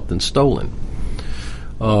having something stolen.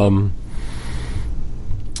 And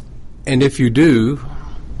if you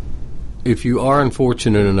are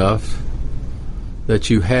unfortunate enough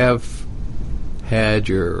that you have had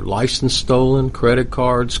your license stolen, credit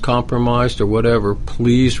cards compromised, or whatever,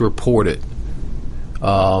 please report it.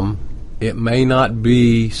 It may not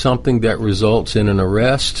be something that results in an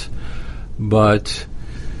arrest, but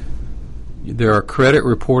there are credit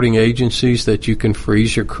reporting agencies that you can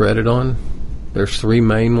freeze your credit on. There's 3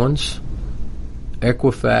 main ones: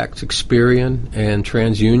 Equifax, Experian, and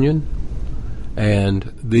TransUnion.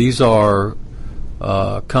 And these are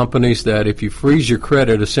companies that if you freeze your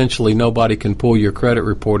credit, essentially nobody can pull your credit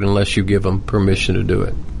report unless you give them permission to do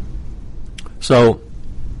it. So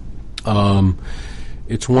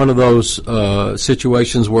it's one of those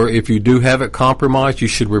situations where if you do have it compromised, you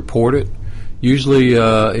should report it. Usually,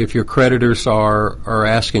 if your creditors are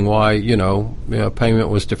asking why, payment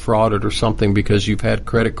was defrauded or something because you've had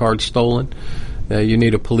credit cards stolen, you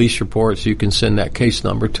need a police report so you can send that case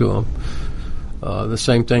number to them. The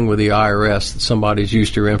same thing with the IRS. Somebody's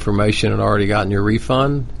used your information and already gotten your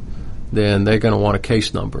refund, then they're going to want a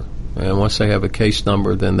case number. And once they have a case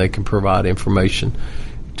number, then they can provide information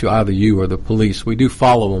to either you or the police. We do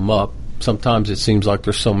follow them up. Sometimes it seems like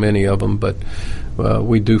there's so many of them, but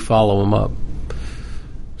we do follow them up.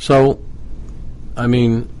 So,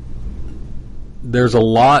 there's a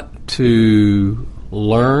lot to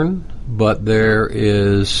learn, but there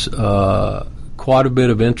is quite a bit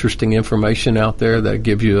of interesting information out there that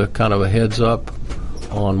gives you a kind of a heads up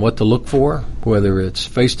on what to look for, whether it's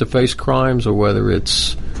face-to-face crimes or whether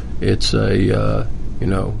it's a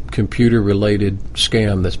computer-related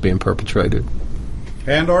scam that's being perpetrated.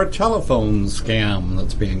 And or telephone scam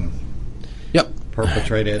that's being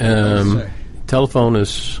perpetrated. Telephone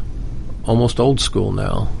is almost old school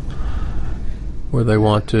now. where they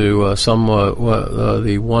want to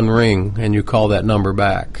the One Ring, and you call that number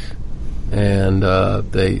back, and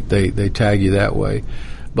they tag you that way.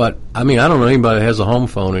 But I mean, I don't know anybody that has a home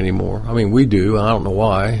phone anymore. I mean, we do. I don't know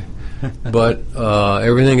why, but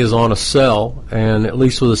everything is on a cell, and at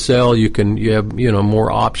least with a cell, you have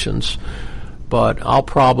more options. But I'll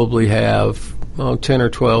probably have 10 or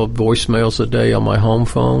 12 voicemails a day on my home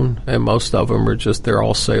phone, and most of them they're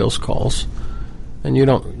all sales calls. And you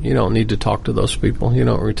don't need to talk to those people. You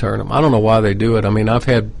don't return them. I don't know why they do it. I mean, I've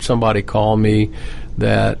had somebody call me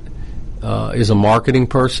that is a marketing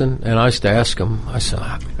person, and I used to ask them, I said,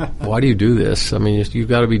 why do you do this? I mean, you've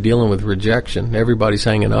got to be dealing with rejection. Everybody's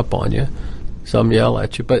hanging up on you. Some yell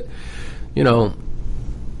at you. But,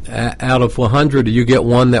 out of 100, you get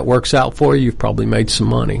one that works out for you, you've probably made some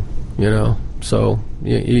money, So,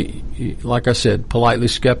 like I said, politely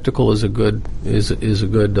skeptical is a good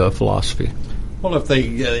philosophy. Well, if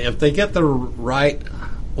they get the right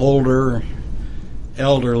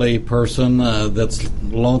elderly person that's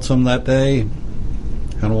lonesome that day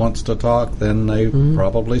and wants to talk, then they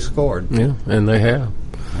probably scored. Yeah, and they have.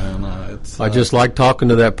 And I just like talking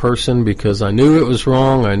to that person because I knew it was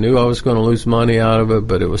wrong. I knew I was going to lose money out of it,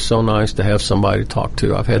 but it was so nice to have somebody to talk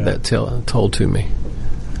to. I've had that told to me.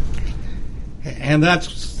 And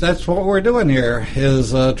that's what we're doing here,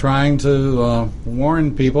 is trying to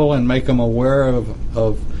warn people and make them aware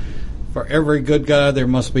of for every good guy there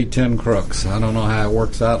must be 10 crooks. I don't know how it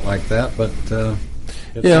works out like that, but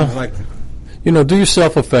it seems like... do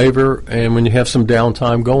yourself a favor, and when you have some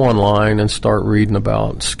downtime, go online and start reading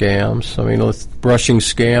about scams. I mean, the brushing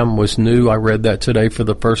scam was new. I read that today for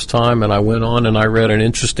the first time, and I went on and I read an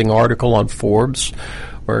interesting article on Forbes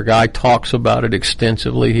where a guy talks about it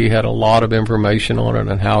extensively. He had a lot of information on it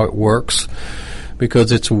and how it works,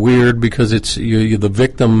 because it's weird, because it's the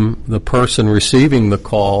victim, the person receiving the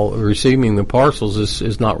call, receiving the parcels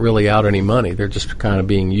is not really out any money. They're just kind of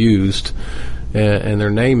being used, and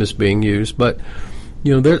their name is being used. But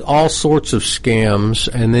there's all sorts of scams,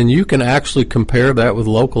 and then you can actually compare that with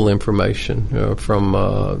local information from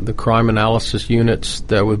the crime analysis units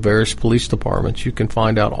that with various police departments. You can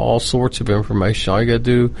find out all sorts of information. All you got to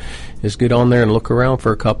do is get on there and look around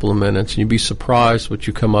for a couple of minutes, and you'd be surprised what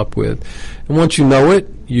you come up with. And once you know it,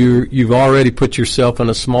 you've already put yourself in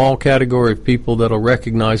a small category of people that'll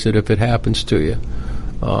recognize it if it happens to you.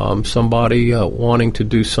 Somebody wanting to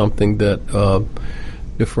do something that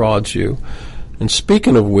defrauds you. And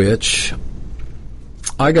speaking of which,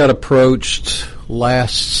 I got approached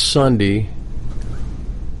last Saturday,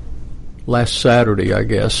 I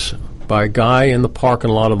guess, by a guy in the parking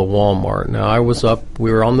lot of the Walmart. Now, I was up,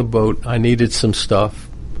 we were on the boat, I needed some stuff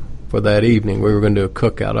for that evening. We were going to do a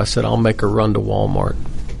cookout. I said, I'll make a run to Walmart.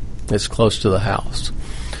 It's close to the house.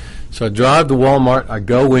 So I drive to Walmart, I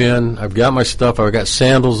go in, I've got my stuff, I've got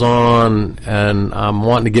sandals on, and I'm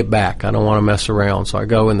wanting to get back. I don't want to mess around. So I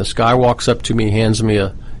go in, this guy walks up to me, hands me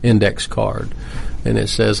a index card, and it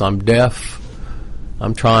says, I'm deaf,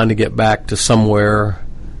 I'm trying to get back to somewhere,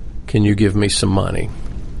 can you give me some money?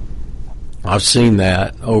 I've seen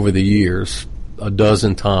that over the years a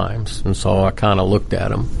dozen times, and so I kind of looked at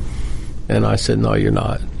him, and I said, no, you're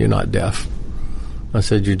not deaf. I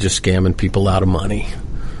said, you're just scamming people out of money.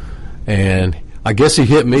 And I guess he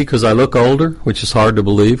hit me because I look older, which is hard to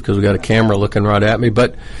believe because we got a camera looking right at me.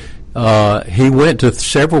 But he went to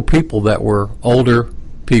several people that were older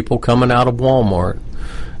people coming out of Walmart,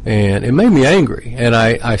 and it made me angry. And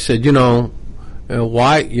I said,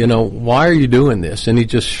 why are you doing this? And he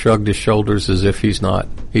just shrugged his shoulders as if he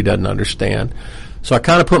doesn't understand. So I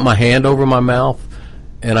kind of put my hand over my mouth,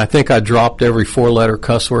 and I think I dropped every 4-letter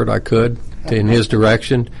cuss word I could in his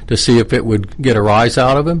direction to see if it would get a rise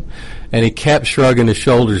out of him. And he kept shrugging his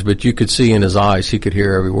shoulders, but you could see in his eyes he could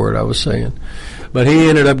hear every word I was saying. But he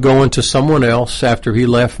ended up going to someone else after he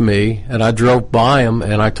left me, and I drove by him,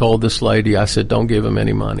 and I told this lady, I said, don't give him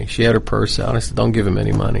any money. She had her purse out. I said, don't give him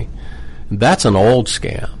any money. And that's an old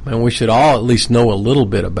scam, and we should all at least know a little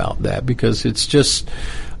bit about that, because it's just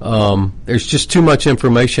there's just too much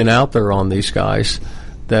information out there on these guys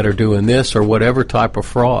that are doing this or whatever type of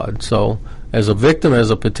fraud. So as a victim,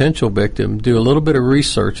 as a potential victim, do a little bit of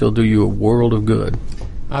research. It'll do you a world of good.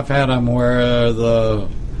 I've had them where the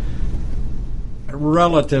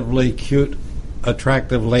relatively cute,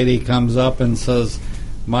 attractive lady comes up and says,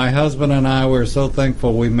 my husband and I were so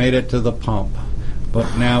thankful we made it to the pump,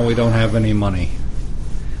 but now we don't have any money.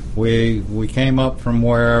 We came up from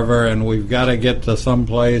wherever, and we've got to get to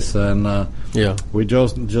someplace, and we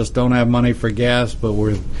just don't have money for gas, but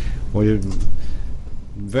we're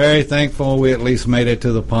very thankful we at least made it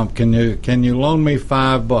to the pump. Can you loan me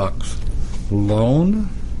 $5? Loan?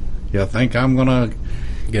 You think I'm going to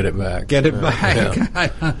get it back? Get it back.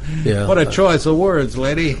 Yeah. Yeah. What a choice of words,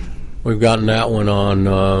 lady. We've gotten that one on,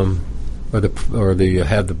 or the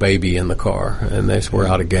have the baby in the car, and they say we're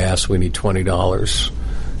out of gas. We need $20.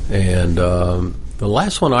 And the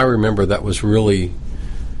last one I remember that was really,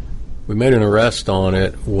 we made an arrest on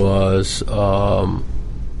it, was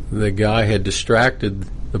the guy had distracted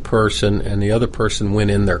the person, and the other person went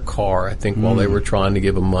in their car, I think, while they were trying to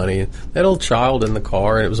give him money. They had a little child in the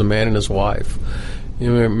car, and it was a man and his wife.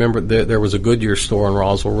 You remember there was a Goodyear store on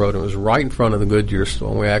Roswell Road, and it was right in front of the Goodyear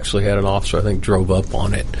store, and we actually had an officer, I think, drove up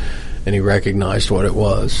on it, and he recognized what it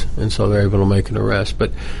was, and so they were able to make an arrest.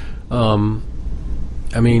 But,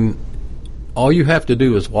 I mean, all you have to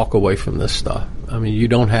do is walk away from this stuff. I mean, you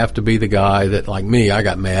don't have to be the guy that, like me, I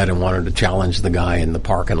got mad and wanted to challenge the guy in the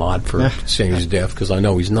parking lot for saying he's deaf, because I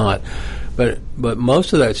know he's not. But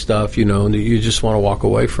most of that stuff, you know, you just want to walk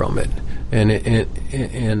away from it.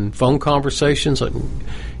 And phone conversations,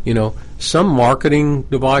 you know, some marketing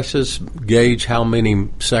devices gauge how many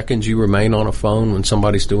seconds you remain on a phone when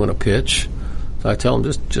somebody's doing a pitch. So I tell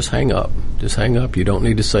them, just hang up. Just hang up. You don't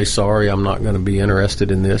need to say, sorry, I'm not going to be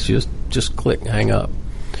interested in this. Just click and hang up.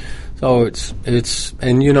 So it's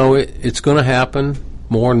and, you know, it's going to happen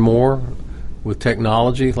more and more with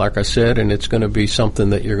technology, like I said, and it's going to be something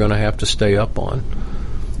that you're going to have to stay up on.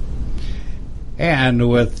 And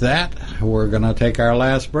with that, we're going to take our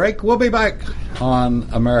last break. We'll be back on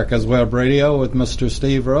America's Web Radio with Mr.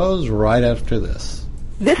 Steve Rose right after this.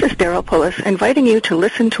 This is Daryl Pullis inviting you to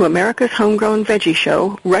listen to America's Homegrown Veggie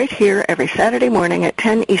Show right here every Saturday morning at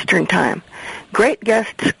 10 Eastern Time. Great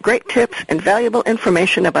guests, great tips, and valuable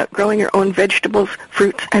information about growing your own vegetables,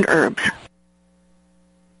 fruits, and herbs.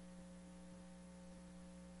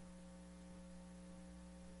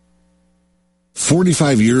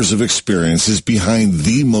 "45 years of experience is behind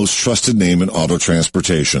the most trusted name in auto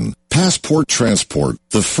transportation. Passport Transport,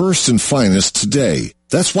 the first and finest today.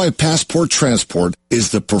 That's why Passport Transport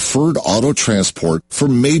is the preferred auto transport for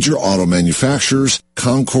major auto manufacturers,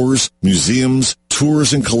 concours, museums,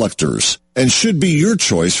 tours, and collectors, and should be your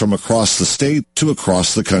choice from across the state to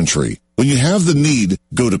across the country. When you have the need,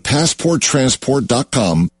 go to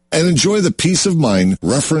PassportTransport.com and enjoy the peace of mind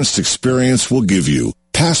referenced experience will give you.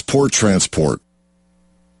 Passport Transport.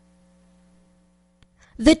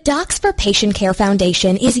 The Docs for Patient Care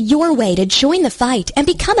Foundation is your way to join the fight and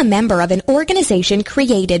become a member of an organization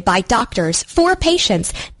created by doctors for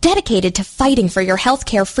patients, dedicated to fighting for your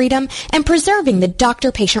healthcare freedom and preserving the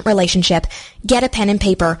doctor-patient relationship. Get a pen and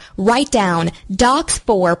paper. Write down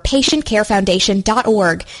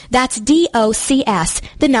docs4patientcarefoundation.org. That's DOCS,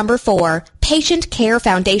 the number 4,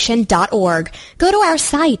 patientcarefoundation.org. Go to our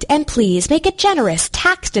site and please make a generous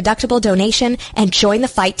tax-deductible donation and join the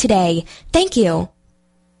fight today. Thank you.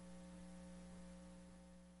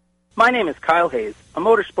 My name is Kyle Hayes, a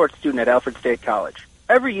motorsports student at Alfred State College.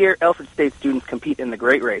 Every year, Alfred State students compete in the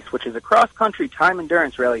Great Race, which is a cross-country time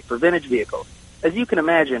endurance rally for vintage vehicles. As you can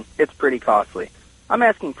imagine, it's pretty costly. I'm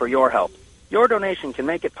asking for your help. Your donation can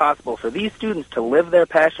make it possible for these students to live their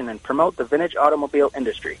passion and promote the vintage automobile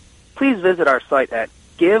industry. Please visit our site at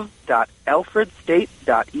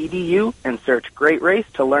give.alfredstate.edu and search Great Race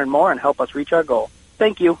to learn more and help us reach our goal.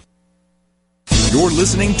 Thank you. You're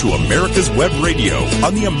listening to America's Web Radio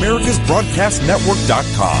on the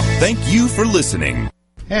AmericasBroadcastNetwork.com. Thank you for listening.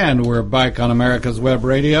 And we're back on America's Web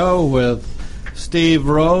Radio with Steve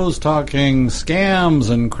Rose talking scams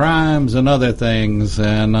and crimes and other things.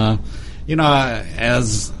 And, you know,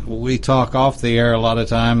 as we talk off the air a lot of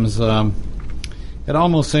times, it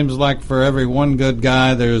almost seems like for every one good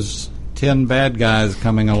guy, there's 10 bad guys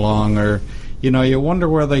coming along, or you know, you wonder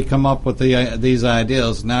where they come up with these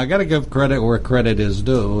ideas. Now, I got to give credit where credit is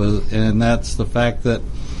due, and that's the fact that,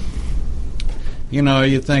 you know,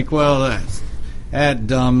 you think, well, that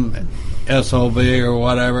dumb SOB or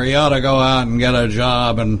whatever, he ought to go out and get a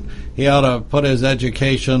job, and he ought to put his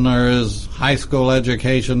education or his high school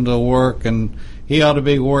education to work, and he ought to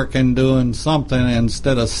be working doing something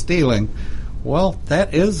instead of stealing. Well,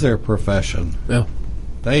 that is their profession. Yeah.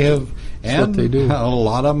 They have... That's and what they do. A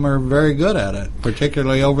lot of them are very good at it,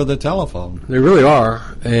 particularly over the telephone. They really are.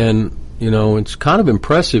 And, you know, it's kind of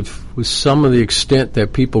impressive with some of the extent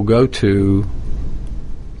that people go to,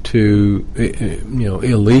 you know,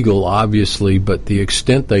 illegal, obviously, but the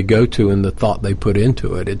extent they go to and the thought they put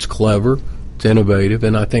into it. It's clever, it's innovative,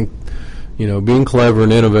 and I think, you know, being clever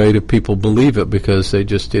and innovative, people believe it because it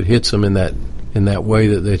hits them in that way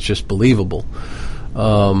that it's just believable.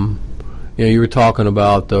 You know, you were talking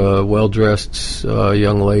about a well-dressed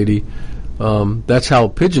young lady. That's how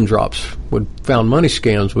pigeon drops found money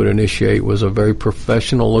scams would initiate, was a very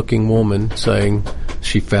professional-looking woman saying,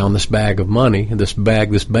 she found this bag of money, this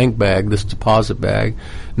bank bag, this deposit bag,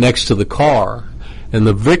 next to the car. And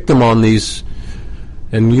the victim on these,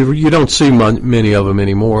 and you don't see many of them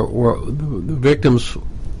anymore, the victims,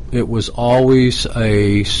 it was always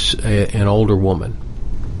an older woman.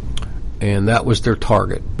 And that was their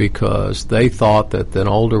target, because they thought that an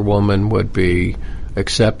older woman would be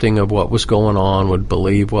accepting of what was going on, would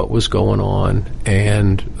believe what was going on,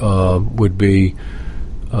 and would be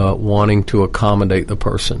wanting to accommodate the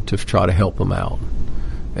person to try to help them out.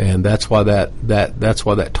 And that's why that's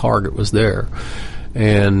why that target was there.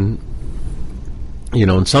 And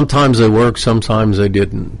and sometimes they worked, sometimes they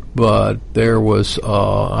didn't. But there was,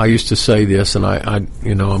 I used to say this, and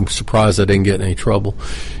I'm surprised I didn't get in any trouble.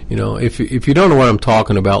 If you don't know what I'm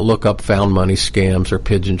talking about, look up found money scams or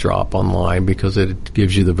pigeon drop online, because it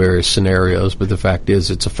gives you the various scenarios. But the fact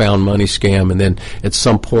is, it's a found money scam, and then at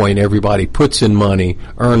some point everybody puts in money,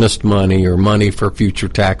 earnest money or money for future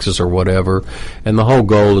taxes or whatever, and the whole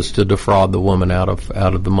goal is to defraud the woman out of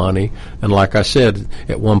the money. And like I said,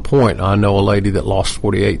 at one point I know a lady that lost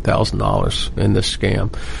 $48,000 in this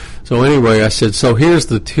scam. So anyway, I said, so here's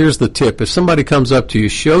the tip. If somebody comes up to you,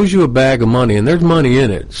 shows you a bag of money, and there's money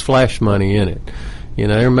in it, it's flash money in it.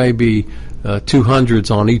 There may be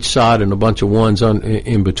 200s on each side and a bunch of ones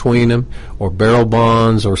in between them, or barrel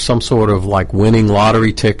bonds, or some sort of like winning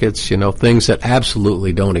lottery tickets, things that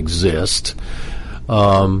absolutely don't exist.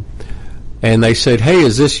 And they said, hey,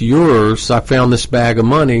 is this yours? I found this bag of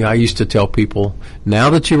money. I used to tell people, now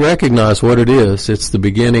that you recognize what it is, it's the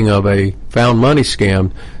beginning of a found money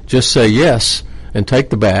scam, just say yes and take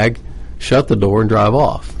the bag, shut the door, and drive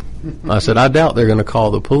off. I said, I doubt they're going to call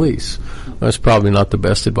the police. That's probably not the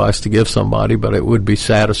best advice to give somebody, but it would be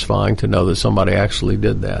satisfying to know that somebody actually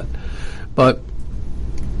did that. But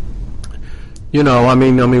we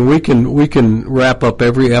can wrap up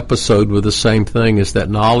every episode with the same thing: is that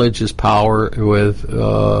knowledge is power with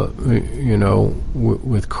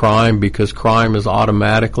crime, because crime is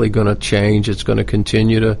automatically going to change. It's going to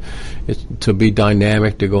continue to be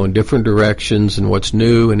dynamic, to go in different directions, and what's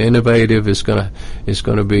new and innovative is going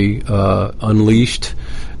to be unleashed,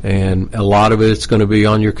 and a lot of it's going to be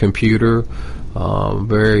on your computer.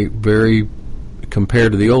 Very, very,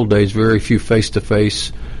 compared to the old days, very few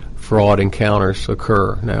face-to-face fraud encounters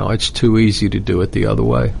occur now. It's too easy to do it the other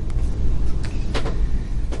way.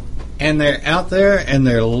 And they're out there and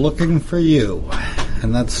they're looking for you,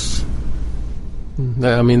 and that's.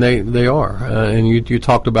 They are. And you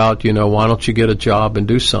talked about, why don't you get a job and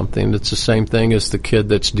do something? It's the same thing as the kid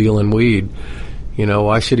that's dealing weed.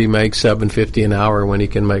 Why should he make $7.50 an hour when he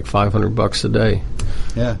can make $500 a day?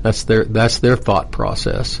 Yeah, that's their thought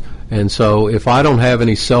process. And so if I don't have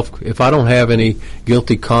any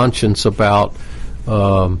guilty conscience about,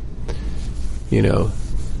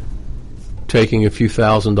 taking a few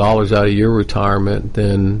 $1,000s out of your retirement,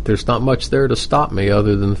 then there's not much there to stop me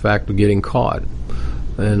other than the fact of getting caught.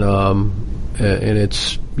 And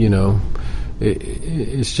it's,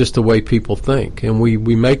 it's just the way people think. And we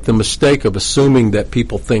make the mistake of assuming that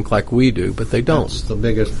people think like we do, but they don't. That's the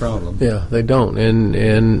biggest problem. Yeah, they don't.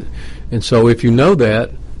 And so if you know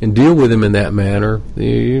that, and deal with them in that manner,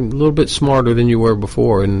 you're a little bit smarter than you were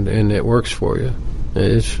before, and it works for you.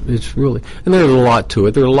 It's really, and there's a lot to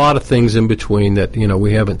it. There are a lot of things in between that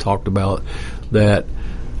we haven't talked about that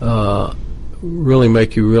really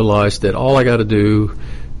make you realize that all I got to do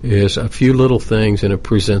is a few little things, and it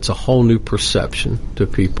presents a whole new perception to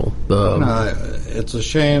people. It's a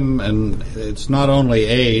shame, and it's not only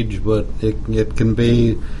age, but it can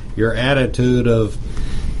be your attitude of,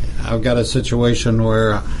 I've got a situation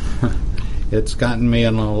where it's gotten me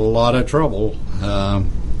in a lot of trouble,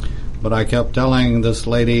 but I kept telling this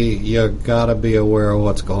lady, you got to be aware of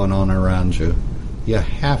what's going on around you. You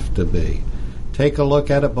have to be. Take a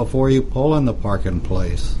look at it before you pull in the parking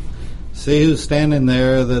place. See who's standing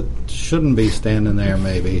there that shouldn't be standing there,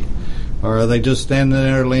 maybe. Or are they just standing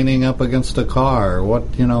there leaning up against a car?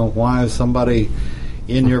 Why is somebody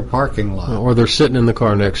in your parking lot? Or they're sitting in the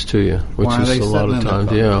car next to you, which is a lot of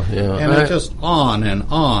times. Yeah. And it's just on and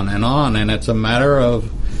on and on, and it's a matter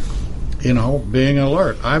of, being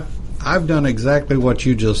alert. I've done exactly what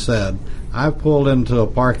you just said. I've pulled into a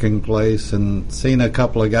parking place and seen a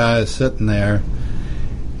couple of guys sitting there,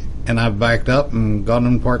 and I've backed up and gone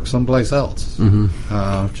and parked someplace else.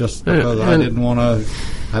 Mm-hmm. Just because I didn't want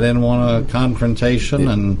a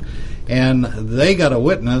confrontation, and they got a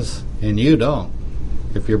witness and you don't,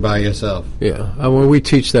 if you're by yourself. Yeah, we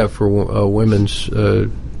teach that for women's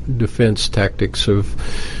defense tactics of,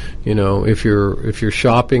 if you're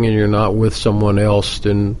shopping and you're not with someone else,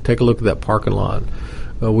 then take a look at that parking lot.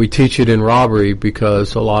 we teach it in robbery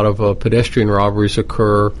because a lot of pedestrian robberies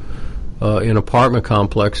occur in apartment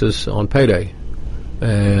complexes on payday.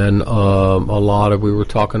 And we were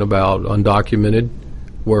talking about undocumented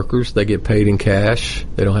workers. They get paid in cash.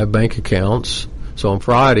 They don't have bank accounts. So on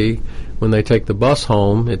Friday, when they take the bus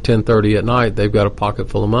home at 10:30 at night, they've got a pocket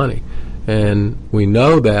full of money. And we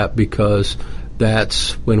know that because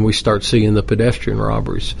that's when we start seeing the pedestrian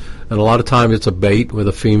robberies. And a lot of times it's a bait with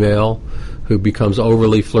a female who becomes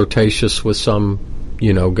overly flirtatious with some,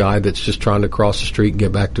 guy that's just trying to cross the street and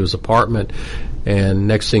get back to his apartment. And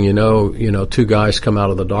next thing you know, two guys come out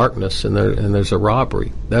of the darkness and there's a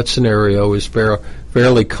robbery. That scenario is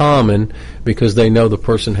fairly common because they know the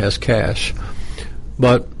person has cash.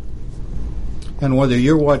 And whether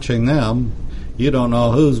you're watching them, you don't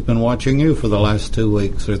know who's been watching you for the last 2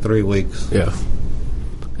 weeks or 3 weeks. Yeah.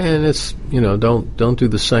 And it's, don't do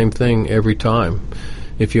the same thing every time.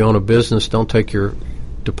 If you own a business, don't take your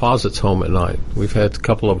deposits home at night. We've had a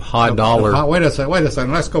couple of high dollar... Wait a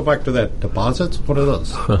second. Let's go back to that. Deposits? What are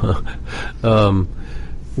those?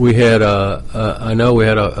 We had I know we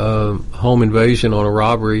had a home invasion on a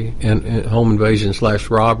robbery, and home invasion /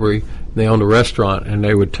 robbery. They owned a restaurant, and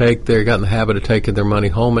they got in the habit of taking their money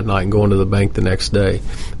home at night and going to the bank the next day,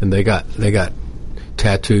 and they got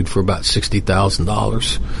tattooed for about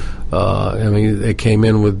 $60,000. They came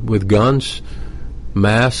in with guns,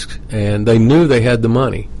 masks, and they knew they had the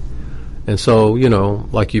money. And so,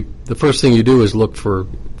 the first thing you do is look for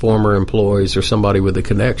former employees or somebody with a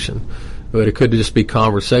connection. But it could just be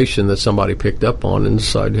conversation that somebody picked up on and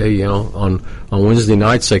decided, hey, on Wednesday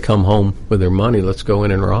nights they come home with their money, let's go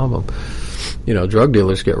in and rob them. Drug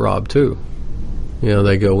dealers get robbed too.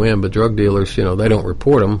 They go in, but drug dealers, they don't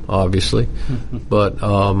report them, obviously. But,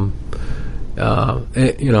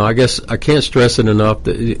 I guess I can't stress it enough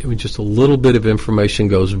that just a little bit of information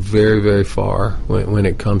goes very, very far when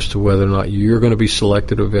it comes to whether or not you're going to be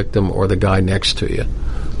selected a victim or the guy next to you.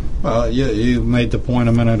 Well, you made the point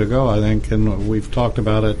a minute ago, I think, and we've talked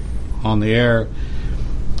about it on the air.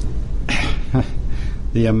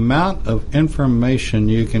 The amount of information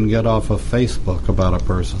you can get off of Facebook about a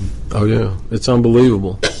person. Oh, yeah. It's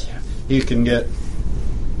unbelievable. You can get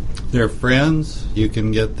their friends, you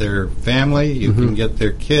can get their family, you can get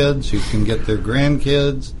their kids, you can get their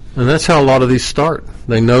grandkids. And that's how a lot of these start.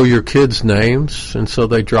 They know your kids' names, and so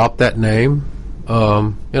they drop that name.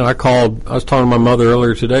 I was talking to my mother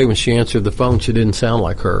earlier today. When she answered the phone, she didn't sound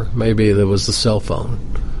like her. Maybe it was the cell phone,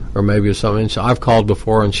 or maybe it was something. I've called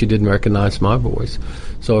before, and she didn't recognize my voice.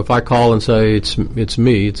 So if I call and say it's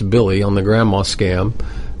me, it's Billy on the grandma scam,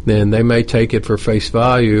 then they may take it for face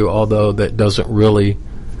value, although that doesn't really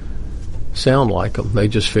sound like them. They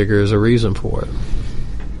just figure there's a reason for it.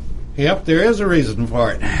 Yep, there is a reason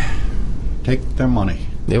for it. Take their money.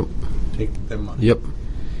 Yep. Take their money. Yep.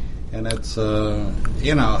 And it's, I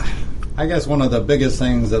guess one of the biggest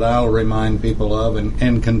things that I'll remind people of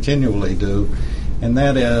and continually do, and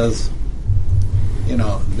that is, the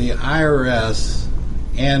IRS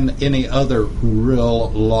and any other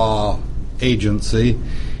real law agency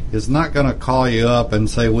is not going to call you up and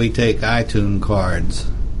say, we take iTunes cards.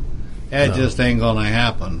 That just ain't going to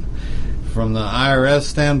happen. From the IRS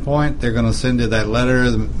standpoint, they're going to send you that letter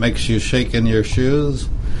that makes you shake in your shoes.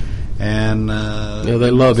 And they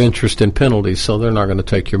love interest and penalties, so they're not going to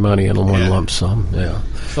take your money in one lump sum. Yeah.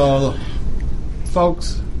 So,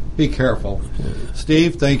 folks, be careful. Yeah.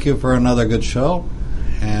 Steve, thank you for another good show,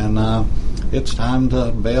 and it's time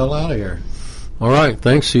to bail out of here. All right.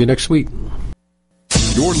 Thanks. See you next week.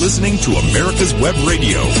 You're listening to America's Web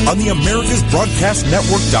Radio on the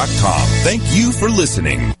AmericasBroadcastNetwork.com. Thank you for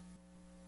listening.